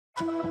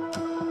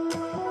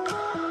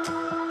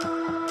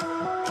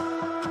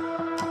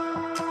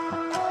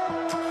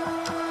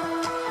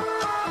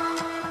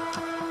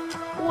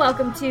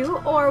Welcome to,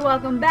 or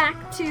welcome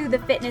back to the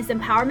Fitness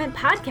Empowerment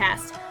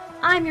Podcast.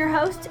 I'm your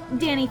host,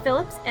 Danye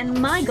Phillips, and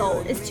my goal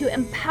is to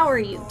empower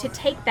you to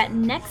take that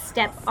next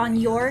step on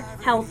your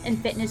health and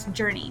fitness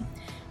journey.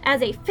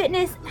 As a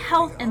fitness,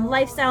 health, and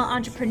lifestyle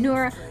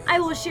entrepreneur, I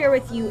will share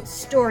with you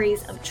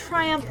stories of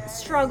triumph,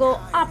 struggle,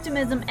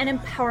 optimism, and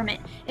empowerment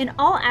in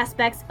all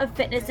aspects of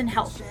fitness and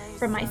health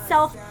from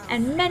myself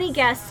and many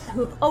guests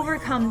who have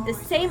overcome the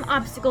same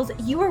obstacles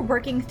you are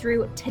working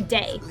through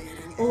today.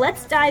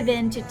 Let's dive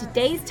into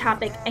today's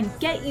topic and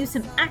get you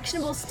some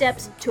actionable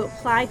steps to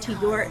apply to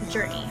your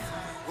journey.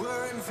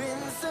 We're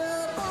invincible.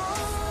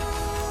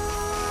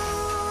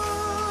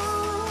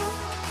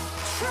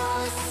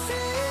 Trust in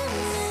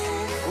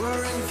me.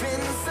 We're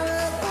invincible.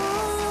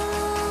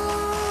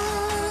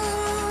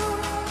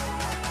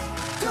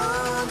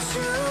 Don't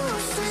you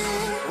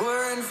see?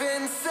 We're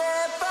invincible.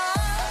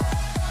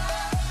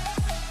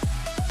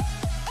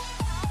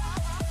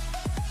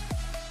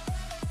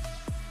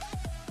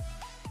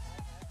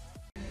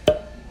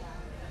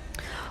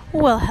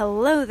 Well,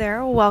 hello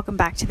there. Welcome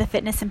back to the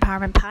Fitness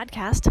Empowerment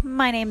Podcast.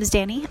 My name is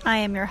Danye. I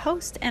am your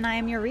host, and I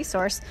am your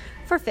resource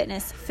for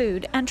fitness,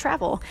 food, and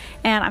travel.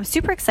 And I'm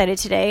super excited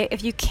today.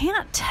 If you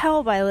can't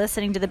tell by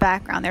listening to the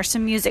background, there's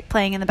some music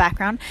playing in the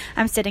background.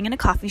 I'm sitting in a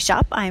coffee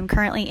shop. I am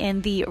currently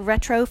in the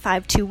Retro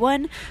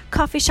 521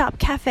 coffee shop,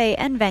 cafe,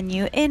 and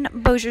venue in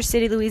Bossier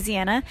City,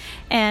 Louisiana.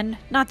 And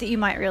not that you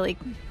might really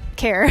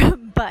care,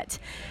 but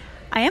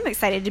I am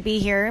excited to be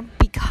here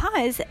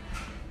because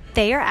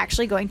they are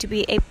actually going to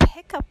be a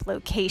pickup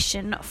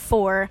location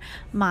for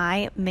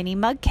my mini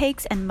mug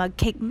cakes and mug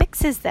cake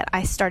mixes that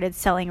I started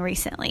selling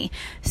recently.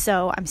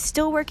 So I'm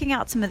still working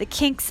out some of the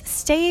kinks.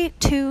 Stay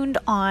tuned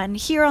on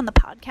here on the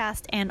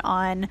podcast and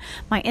on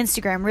my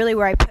Instagram, really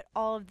where I put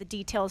all of the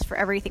details for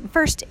everything.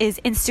 First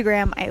is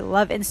Instagram. I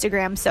love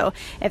Instagram. So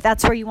if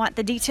that's where you want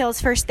the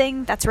details first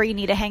thing, that's where you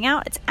need to hang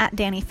out. It's at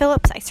Danye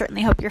Phillips. I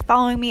certainly hope you're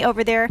following me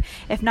over there.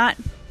 If not,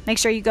 make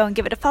sure you go and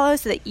give it a follow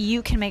so that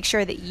you can make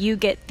sure that you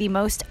get the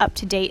most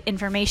up-to-date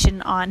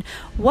information on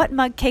what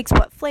mug cakes,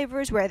 what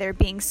flavors, where they're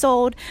being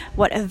sold,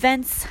 what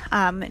events,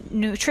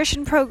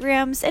 nutrition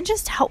programs, and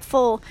just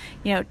helpful,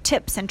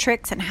 tips and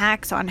tricks and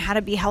hacks on how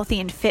to be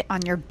healthy and fit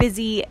on your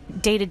busy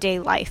day-to-day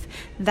life.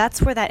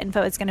 That's where that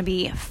info is going to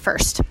be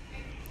first.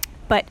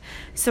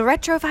 So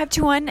Retro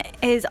 521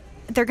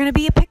 they're going to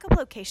be a pickup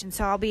location.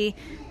 So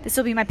this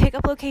will be my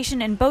pickup location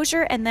in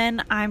Bossier, and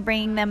then I'm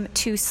bringing them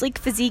to Sleek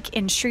Physique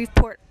in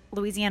Shreveport,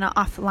 Louisiana,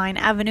 off Line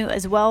Avenue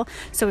as well.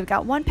 So we've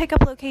got one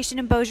pickup location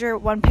in Bossier,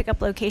 one pickup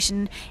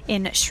location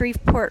in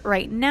Shreveport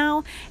right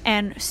now,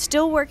 and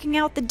still working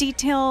out the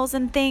details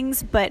and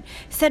things, but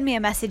send me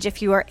a message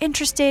if you are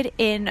interested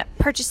in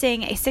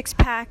purchasing a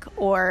 6-pack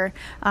or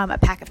a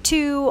pack of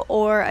 2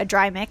 or a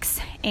dry mix,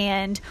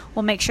 and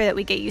we'll make sure that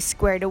we get you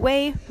squared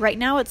away. Right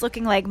now it's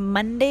looking like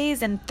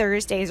Mondays and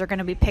Thursdays are going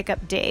to be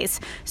pickup days.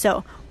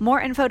 So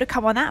more info to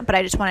come on that, but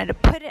I just wanted to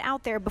put it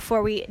out there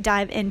before we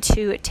dive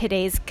into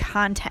today's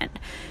content.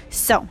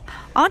 So,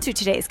 on to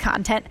today's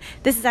content.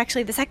 This is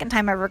actually the second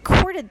time I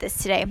recorded this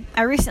today.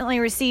 I recently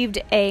received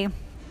a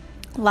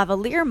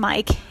lavalier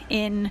mic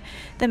in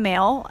the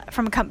mail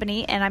from a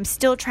company, and I'm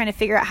still trying to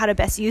figure out how to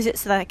best use it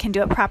so that I can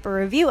do a proper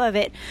review of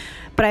it.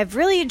 But I've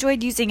really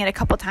enjoyed using it a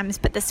couple times,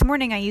 but this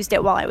morning I used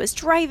it while I was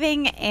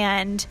driving,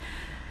 and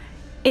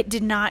it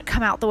did not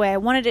come out the way I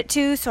wanted it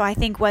to. So I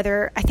think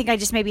I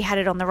just maybe had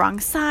it on the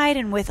wrong side,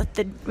 and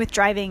with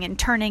driving and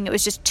turning, it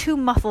was just too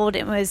muffled.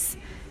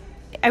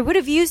 I would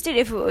have used it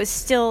if it was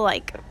still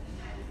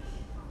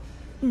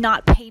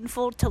not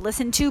painful to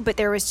listen to, but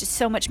there was just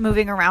so much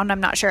moving around. I'm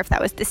not sure if that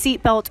was the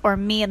seatbelt or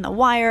me and the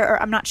wire, or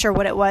I'm not sure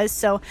what it was.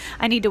 So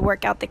I need to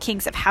work out the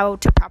kinks of how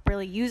to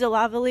properly use a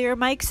lavalier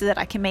mic so that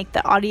I can make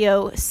the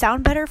audio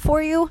sound better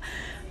for you.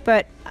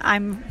 But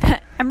I'm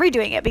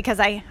redoing it because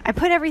I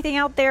put everything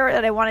out there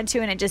that I wanted to,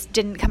 and it just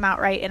didn't come out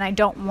right, and I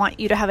don't want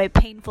you to have a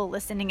painful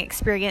listening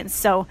experience.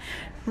 So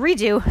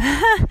redo.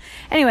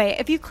 Anyway,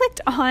 if you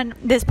clicked on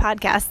this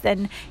podcast,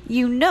 then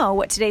you know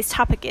what today's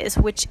topic is,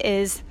 which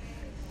is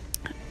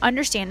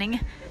understanding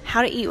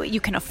how to eat what you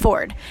can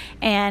afford.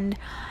 And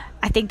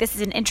I think this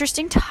is an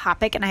interesting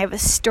topic, and I have a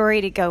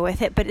story to go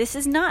with it, but this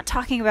is not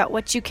talking about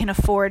what you can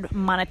afford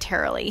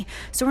monetarily.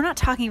 So we're not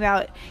talking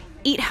about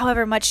eat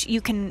however much you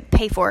can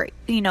pay for,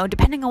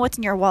 depending on what's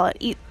in your wallet,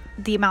 eat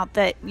the amount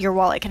that your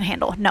wallet can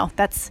handle. No,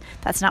 that's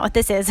not what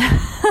this is.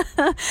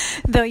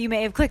 Though you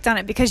may have clicked on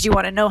it because you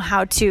want to know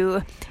how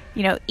to,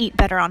 eat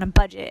better on a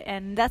budget.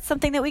 And that's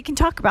something that we can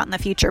talk about in the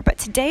future. But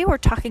today we're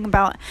talking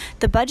about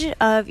the budget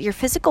of your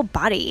physical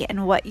body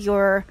and what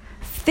you're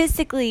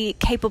physically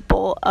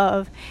capable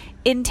of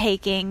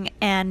intaking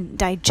and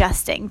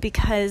digesting,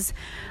 because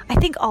I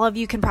think all of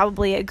you can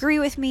probably agree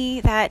with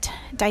me that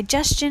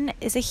digestion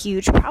is a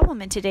huge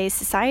problem in today's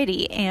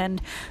society,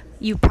 and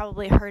you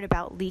probably heard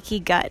about leaky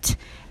gut,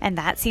 and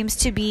that seems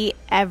to be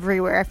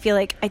everywhere. I feel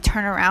like I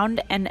turn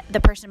around and the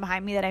person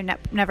behind me that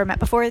I've never met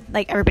before,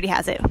 like everybody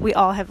has it. We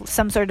all have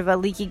some sort of a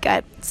leaky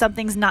gut.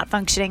 Something's not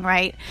functioning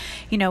right.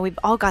 We've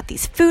all got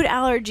these food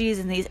allergies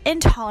and these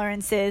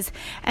intolerances,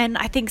 and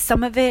I think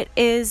some of it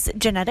is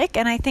genetic,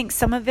 and I think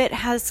some of it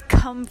has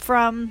come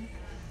from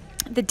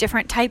the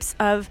different types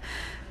of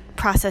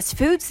processed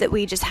foods that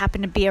we just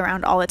happen to be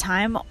around all the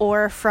time,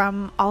 or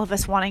from all of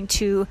us wanting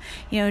to,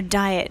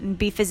 diet and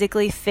be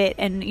physically fit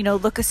and,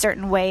 look a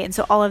certain way. And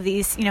so all of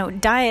these,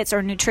 diets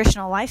or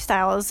nutritional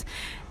lifestyles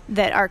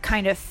that are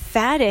kind of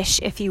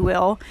faddish, if you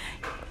will,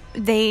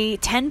 they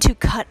tend to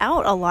cut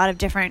out a lot of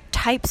different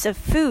types of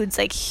foods,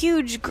 like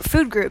huge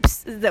food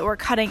groups that we're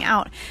cutting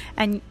out.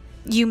 And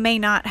you may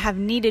not have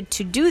needed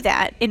to do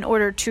that in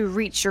order to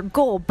reach your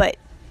goal, but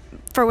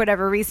for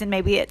whatever reason,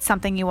 maybe it's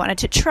something you wanted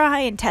to try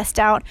and test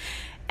out.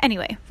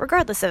 Anyway,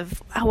 regardless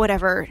of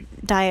whatever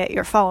diet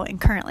you're following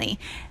currently,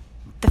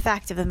 the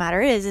fact of the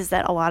matter is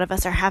that a lot of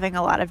us are having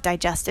a lot of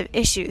digestive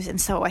issues. And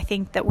so I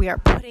think that we are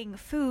putting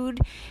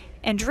food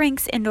and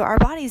drinks into our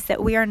bodies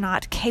that we are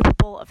not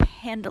capable of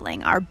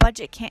handling. Our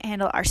budget can't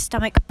handle, our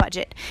stomach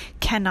budget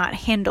cannot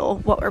handle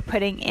what we're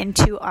putting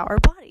into our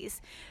bodies.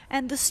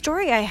 And the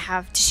story I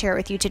have to share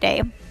with you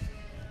today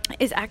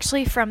is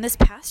actually from this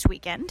past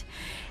weekend.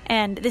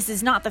 And this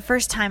is not the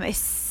first time a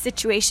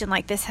situation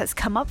like this has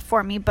come up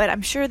for me, but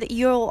I'm sure that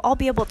you'll all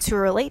be able to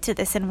relate to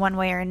this in one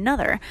way or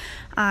another.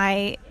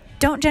 I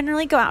don't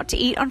generally go out to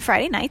eat on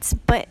Friday nights,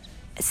 but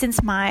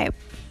since my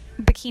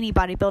bikini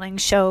bodybuilding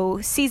show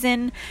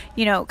season,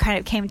 kind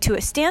of came to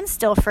a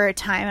standstill for a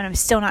time, and I'm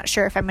still not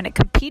sure if I'm going to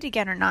compete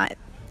again or not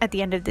at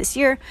the end of this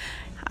year,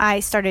 I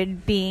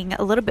started being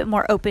a little bit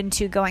more open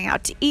to going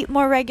out to eat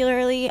more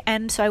regularly.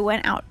 And so I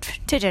went out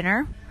to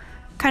dinner,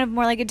 kind of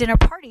more like a dinner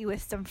party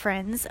with some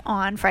friends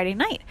on Friday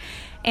night.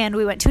 And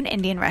we went to an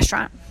Indian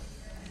restaurant.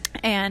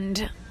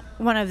 And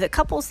one of the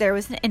couples there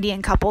was an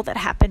Indian couple that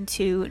happened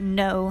to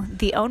know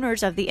the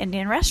owners of the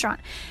Indian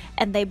restaurant.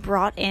 And they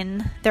brought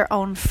in their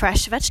own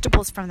fresh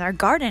vegetables from their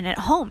garden at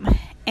home.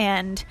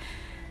 And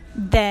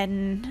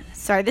then,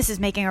 sorry, this is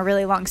making a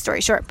really long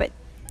story short, but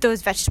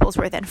those vegetables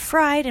were then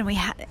fried, and we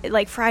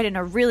had fried in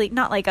a really,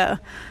 not like a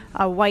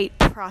white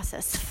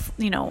processed,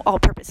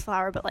 all-purpose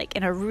flour, but like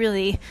in a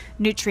really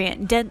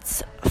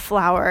nutrient-dense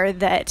flour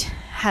that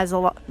has a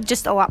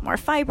lot more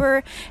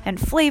fiber and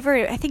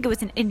flavor. I think it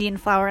was an Indian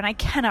flour, and I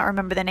cannot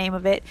remember the name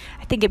of it.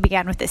 I think it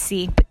began with a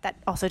C, but that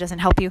also doesn't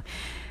help you.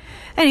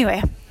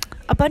 Anyway,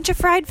 a bunch of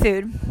fried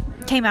food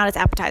came out as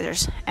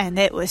appetizers, and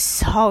it was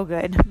so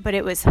good, but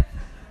it was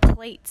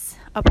plates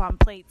upon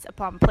plates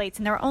upon plates,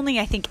 and there were only,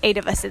 I think, 8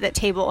 of us at that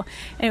table,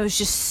 and it was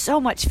just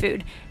so much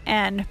food.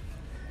 And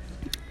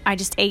I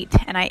just ate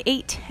and I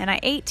ate and I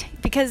ate,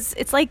 because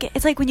it's like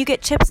when you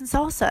get chips and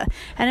salsa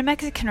at a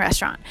Mexican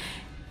restaurant.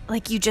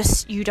 Like you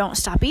don't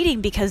stop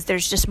eating because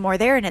there's just more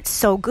there, and it's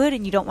so good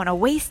and you don't want to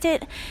waste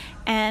it.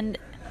 And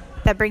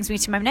that brings me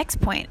to my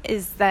next point,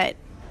 is that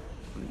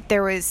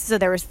there was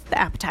the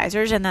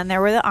appetizers, and then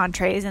there were the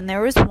entrees, and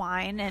there was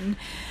wine,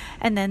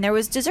 and then there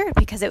was dessert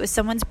because it was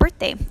someone's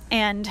birthday.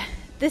 And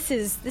this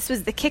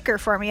was the kicker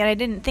for me, and I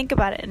didn't think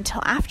about it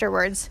until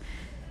afterwards.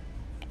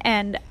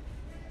 And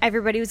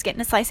everybody was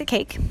getting a slice of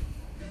cake.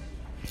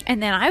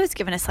 And then I was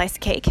given a slice of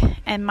cake,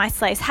 and my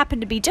slice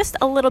happened to be just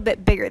a little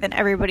bit bigger than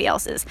everybody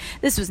else's.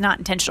 This was not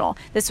intentional.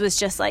 This was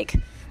just like,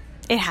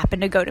 it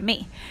happened to go to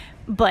me.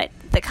 But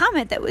the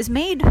comment that was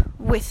made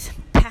with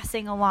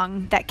passing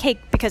along that cake,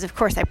 because of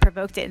course I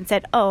provoked it and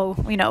said, oh,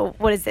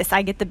 what is this?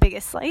 I get the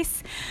biggest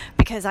slice,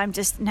 because I'm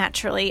just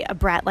naturally a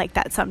brat like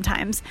that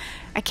sometimes.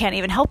 I can't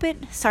even help it.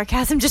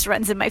 Sarcasm just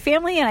runs in my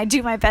family, and I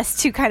do my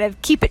best to kind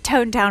of keep it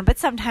toned down, but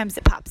sometimes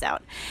it pops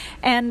out.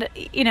 And,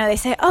 they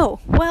say, oh,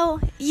 well,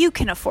 you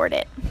can afford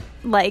it.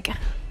 Like,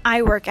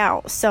 I work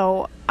out,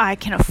 so I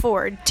can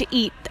afford to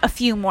eat a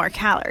few more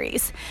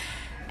calories.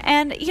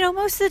 And,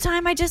 most of the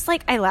time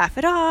I laugh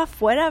it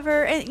off,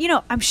 whatever. And,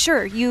 I'm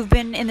sure you've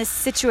been in this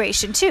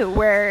situation too,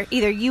 where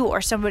either you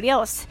or somebody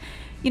else,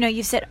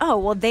 you've said, oh,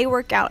 well, they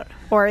work out,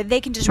 or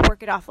they can just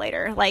work it off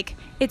later. Like,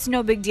 it's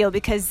no big deal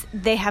because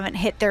they haven't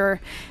hit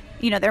their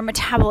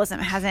metabolism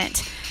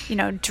hasn't,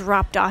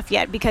 dropped off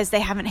yet because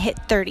they haven't hit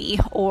 30,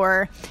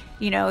 or,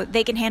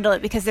 they can handle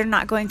it because they're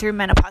not going through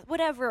menopause.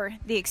 Whatever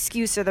the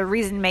excuse or the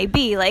reason may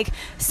be, like,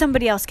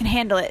 somebody else can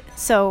handle it.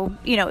 So,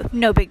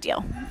 no big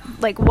deal.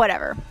 Like,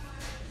 whatever.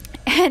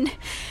 And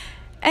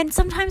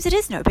sometimes it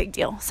is no big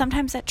deal.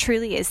 Sometimes that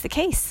truly is the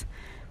case.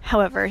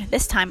 However,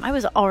 this time I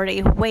was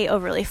already way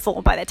overly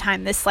full by the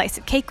time this slice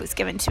of cake was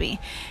given to me.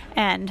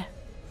 And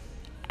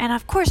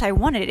of course I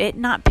wanted it,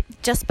 not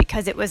just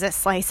because it was a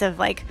slice of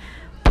like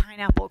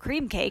pineapple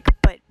cream cake,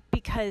 but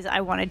because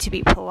I wanted to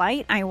be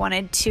polite. I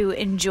wanted to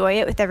enjoy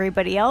it with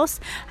everybody else.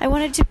 I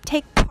wanted to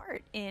take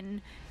part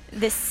in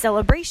this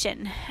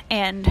celebration,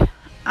 and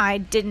I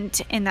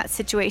didn't in that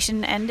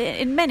situation. And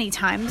in many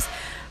times,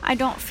 I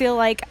don't feel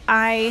like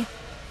I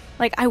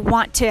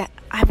want to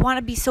I want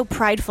to be so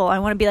prideful. I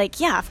want to be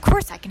like, yeah, of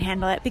course I can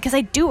handle it because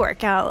I do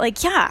work out.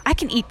 Like, yeah, I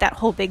can eat that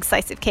whole big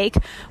slice of cake.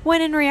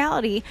 When in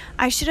reality,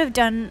 I should have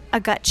done a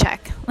gut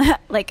check,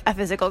 like a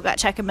physical gut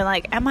check, and been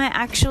like, am I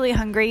actually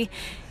hungry?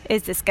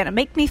 Is this going to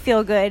make me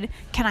feel good?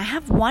 Can I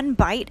have one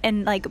bite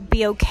and like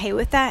be okay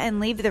with that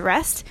and leave the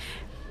rest?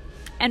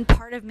 And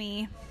part of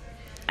me,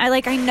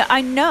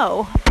 I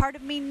know part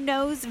of me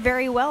knows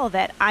very well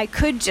that I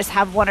could just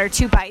have one or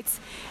two bites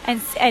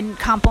and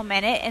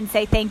compliment it and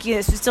say, thank you,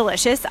 this was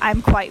delicious.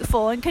 I'm quite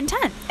full and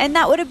content. And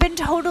that would have been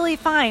totally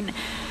fine.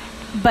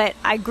 But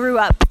I grew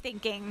up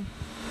thinking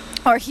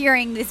or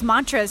hearing these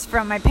mantras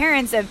from my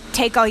parents of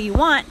take all you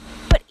want,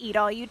 but eat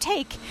all you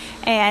take.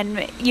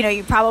 And,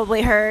 you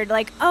probably heard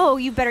like, oh,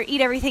 you better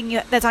eat everything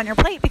that's on your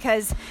plate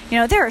because,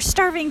 there are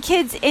starving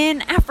kids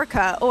in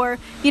Africa, or,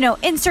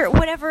 insert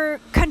whatever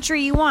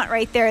country you want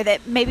right there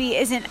that maybe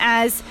isn't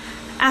as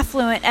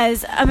affluent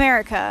as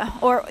America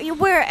or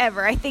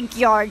wherever. I think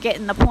y'all are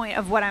getting the point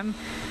of what I'm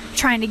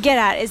trying to get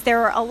at, is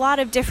there are a lot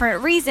of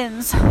different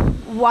reasons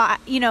why,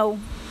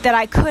 that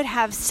I could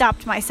have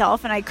stopped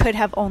myself and I could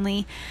have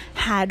only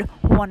had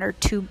one or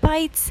two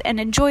bites and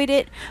enjoyed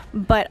it,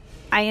 but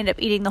I ended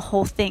up eating the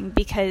whole thing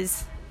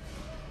because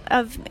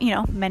of,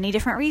 many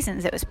different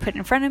reasons. It was put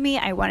in front of me.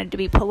 I wanted to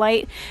be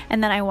polite,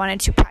 and then I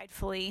wanted to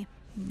pridefully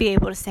be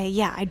able to say,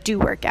 yeah, I do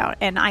work out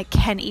and I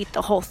can eat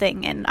the whole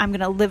thing, and I'm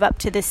going to live up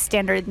to this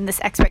standard and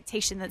this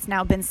expectation that's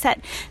now been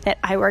set that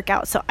I work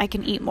out so I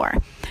can eat more.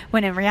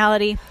 When in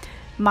reality,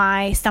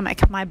 my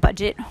stomach, my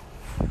budget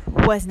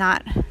was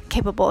not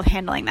capable of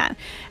handling that.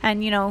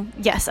 And,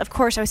 yes, of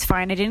course I was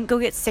fine. I didn't go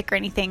get sick or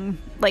anything,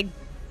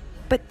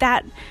 but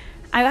that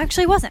I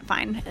actually wasn't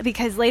fine,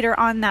 because later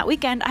on that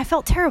weekend, I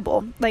felt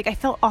terrible. Like, I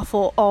felt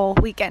awful all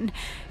weekend,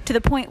 to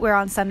the point where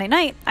on Sunday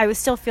night, I was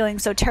still feeling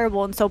so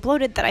terrible and so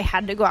bloated that I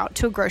had to go out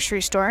to a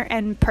grocery store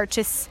and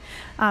purchase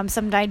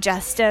some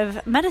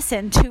digestive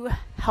medicine to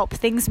help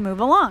things move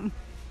along.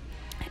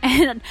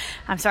 And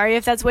I'm sorry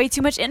if that's way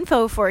too much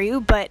info for you,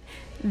 but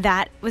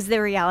that was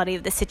the reality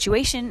of the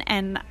situation,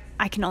 and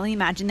I can only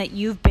imagine that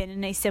you've been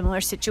in a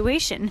similar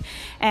situation,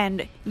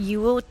 and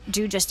you will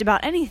do just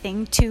about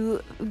anything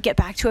to get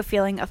back to a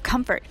feeling of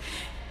comfort.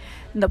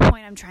 The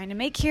point I'm trying to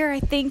make here, I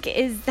think,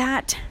 is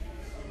that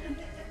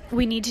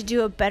we need to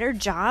do a better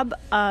job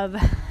of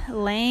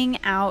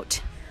laying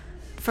out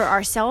for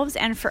ourselves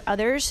and for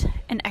others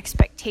an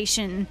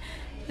expectation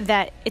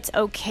that it's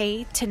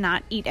okay to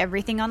not eat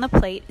everything on the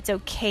plate. It's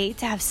okay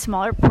to have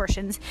smaller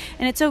portions,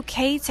 and it's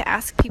okay to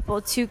ask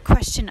people to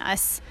question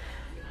us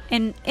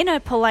in a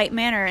polite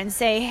manner and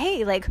say,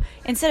 hey, like,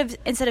 instead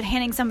of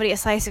handing somebody a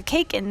slice of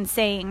cake and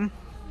saying,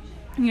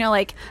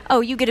 like,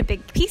 oh, you get a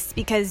big piece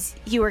because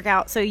you work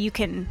out so you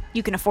can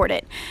afford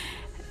it.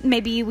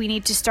 Maybe we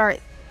need to start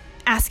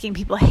asking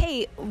people,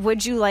 hey,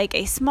 would you like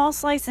a small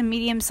slice, a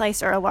medium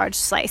slice, or a large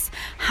slice?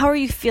 How are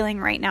you feeling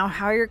right now?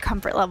 How are your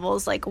comfort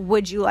levels? Like,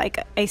 would you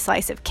like a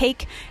slice of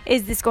cake?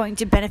 Is this going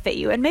to benefit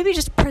you? And maybe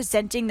just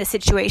presenting the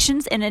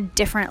situations in a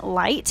different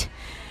light.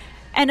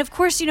 And of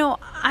course,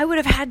 I would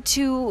have had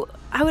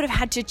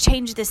to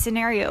change the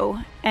scenario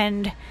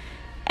and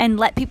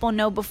let people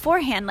know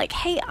beforehand, like,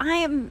 hey,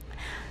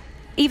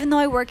 even though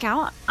I work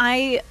out,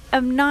 I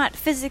am not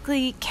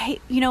physically,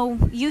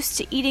 used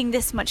to eating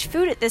this much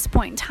food at this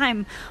point in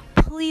time.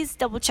 Please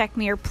double check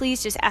me, or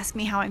please just ask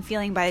me how I'm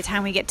feeling by the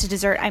time we get to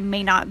dessert. I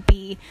may not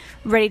be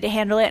ready to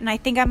handle it, and I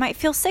think I might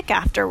feel sick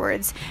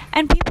afterwards.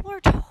 And people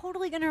are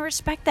totally going to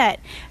respect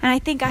that. And I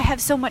think I have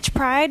so much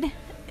pride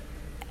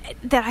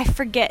that I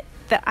forget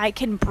that I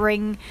can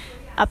bring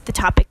up the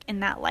topic in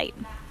that light.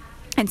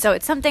 And so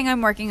it's something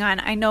I'm working on.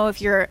 I know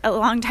if you're a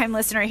longtime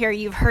listener here,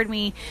 you've heard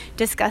me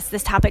discuss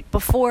this topic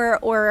before,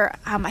 or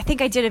I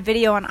think I did a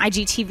video on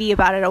IGTV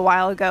about it a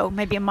while ago,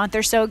 maybe a month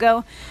or so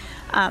ago.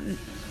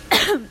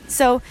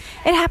 So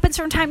it happens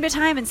from time to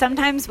time, and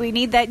sometimes we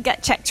need that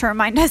gut check to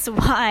remind us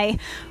why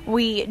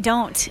we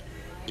don't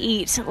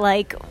eat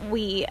like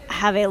we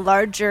have a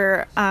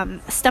larger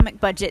stomach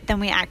budget than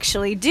we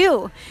actually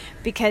do,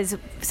 because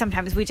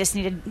sometimes we just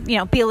need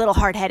to be a little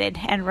hard-headed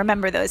and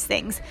remember those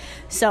things.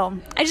 So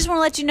I just want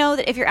to let you know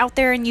that if you're out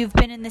there and you've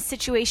been in this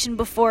situation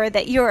before,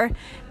 that you're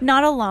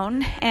not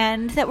alone,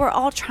 and that we're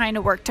all trying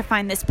to work to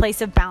find this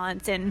place of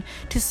balance and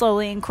to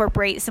slowly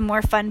incorporate some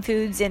more fun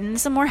foods and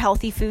some more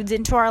healthy foods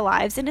into our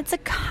lives. And it's a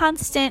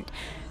constant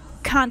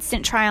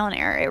trial and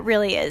error. It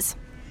really is.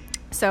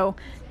 So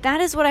that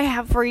is what I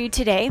have for you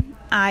today.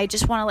 I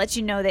just want to let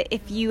you know that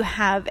if you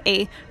have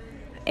a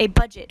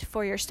budget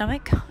for your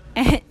stomach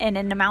and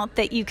an amount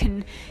that you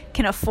can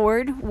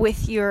afford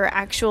with your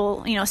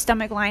actual,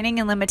 stomach lining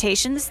and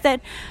limitations,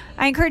 that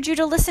I encourage you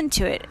to listen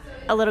to it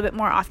a little bit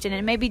more often,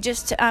 and maybe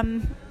just,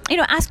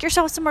 ask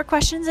yourself some more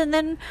questions, and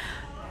then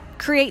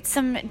create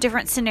some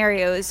different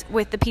scenarios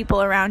with the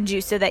people around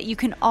you so that you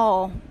can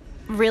all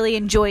really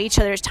enjoy each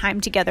other's time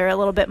together a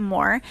little bit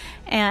more,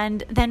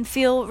 and then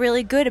feel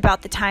really good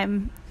about the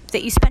time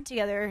that you spent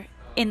together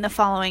in the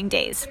following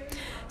days.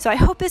 So I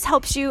hope this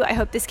helps you. I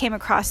hope this came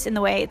across in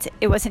the way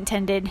it was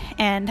intended,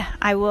 and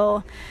I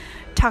will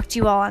talk to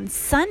you all on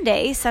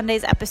Sunday.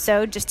 Sunday's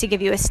episode, just to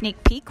give you a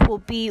sneak peek, will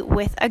be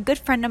with a good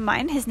friend of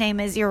mine. His name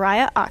is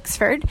Uriah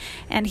Oxford,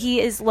 and he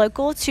is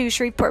local to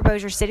Shreveport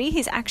Bossier City.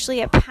 He's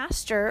actually a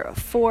pastor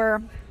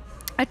for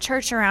a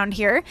church around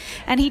here,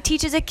 and he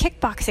teaches a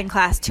kickboxing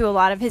class to a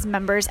lot of his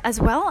members,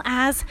 as well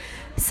as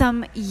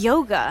some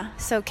yoga.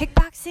 So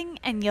kickboxing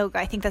and yoga,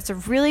 I think that's a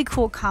really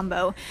cool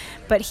combo.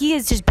 But he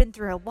has just been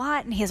through a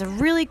lot, and he has a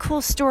really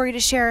cool story to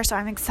share, so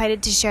I'm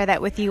excited to share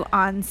that with you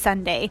on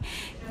Sunday.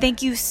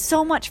 Thank you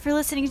so much for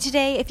listening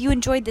today. If you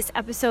enjoyed this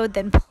episode,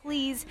 then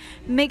please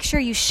make sure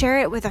you share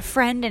it with a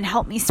friend and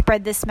help me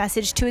spread this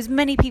message to as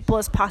many people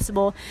as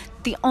possible.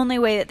 The only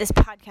way that this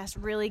podcast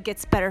really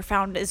gets better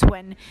found is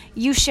when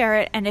you share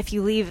it, and if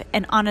you leave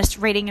an honest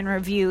rating and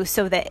review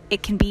so that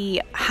it can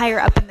be higher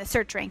up in the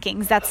search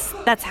rankings.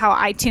 That's how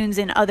iTunes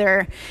and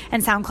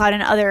SoundCloud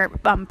and other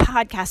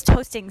podcast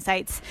hosting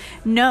sites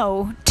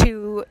know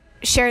to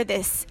share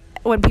this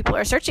when people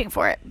are searching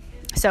for it.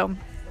 So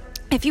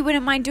if you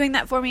wouldn't mind doing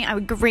that for me, I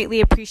would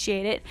greatly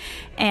appreciate it.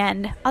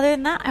 And other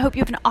than that, I hope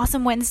you have an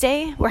awesome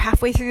Wednesday. We're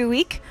halfway through the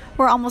week.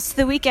 We're almost to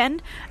the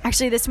weekend.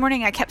 Actually, this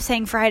morning I kept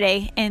saying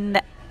Friday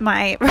in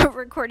my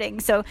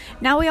recording. So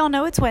now we all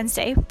know it's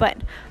Wednesday, but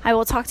I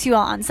will talk to you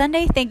all on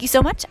Sunday. Thank you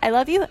so much. I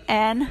love you.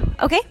 And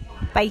okay,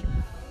 bye.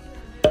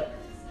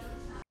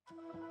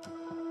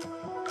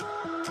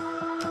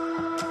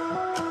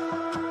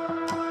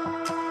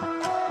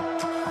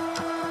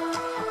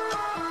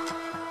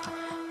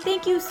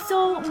 Thank you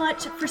so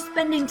much for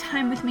spending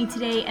time with me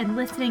today and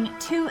listening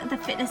to the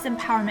Fitness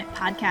Empowerment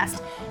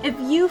Podcast. If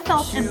you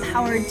felt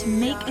empowered to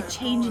make a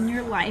change in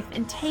your life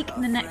and take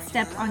the next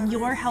step on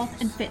your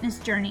health and fitness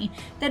journey,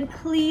 then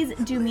please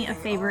do me a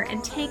favor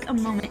and take a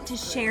moment to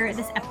share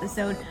this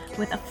episode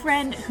with a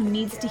friend who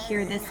needs to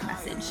hear this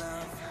message.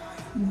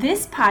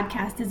 This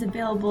podcast is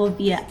available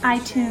via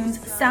iTunes,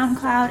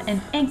 SoundCloud,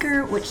 and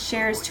Anchor, which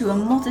shares to a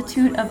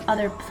multitude of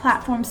other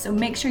platforms, so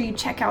make sure you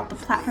check out the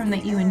platform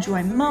that you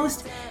enjoy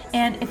most.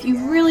 And if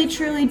you really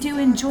truly do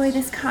enjoy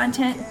this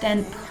content,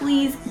 then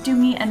please do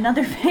me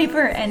another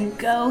favor and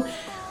go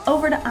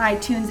over to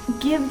iTunes,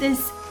 give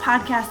this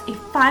podcast a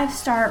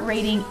 5-star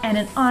rating and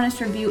an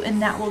honest review,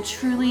 and that will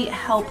truly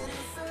help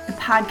the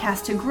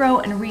podcast to grow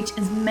and reach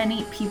as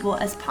many people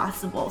as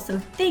possible. So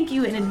thank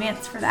you in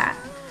advance for that.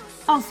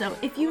 Also,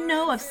 if you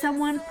know of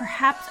someone,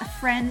 perhaps a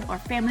friend or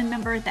family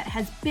member that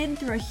has been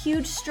through a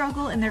huge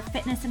struggle in their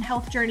fitness and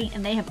health journey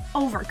and they have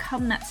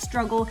overcome that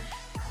struggle,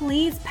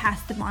 please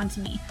pass them on to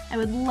me. I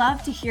would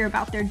love to hear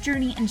about their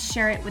journey and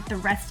share it with the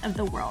rest of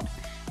the world.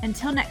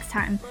 Until next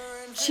time,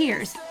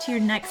 cheers to your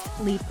next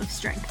leap of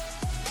strength.